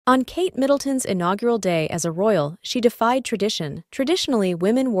On Kate Middleton's inaugural day as a royal, she defied tradition. Traditionally,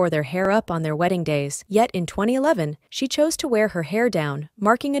 women wore their hair up on their wedding days, yet in 2011, she chose to wear her hair down,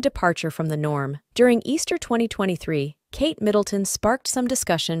 marking a departure from the norm. During Easter 2023, Kate Middleton sparked some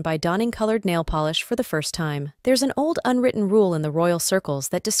discussion by donning colored nail polish for the first time. There's an old unwritten rule in the royal circles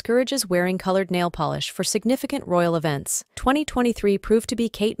that discourages wearing colored nail polish for significant royal events. 2023 proved to be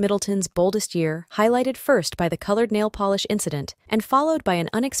Kate Middleton's boldest year, highlighted first by the colored nail polish incident and followed by an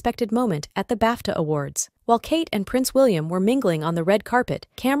unexpected moment at the BAFTA Awards. While Kate and Prince William were mingling on the red carpet,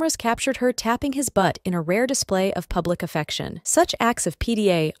 cameras captured her tapping his butt in a rare display of public affection. Such acts of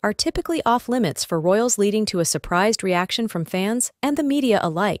PDA are typically off-limits for royals, leading to a surprised reaction from fans and the media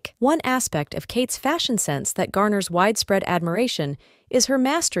alike. One aspect of Kate's fashion sense that garners widespread admiration is her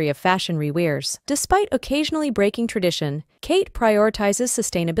mastery of fashion rewears. Despite occasionally breaking tradition, Kate prioritizes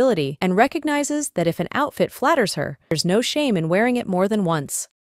sustainability and recognizes that if an outfit flatters her, there's no shame in wearing it more than once.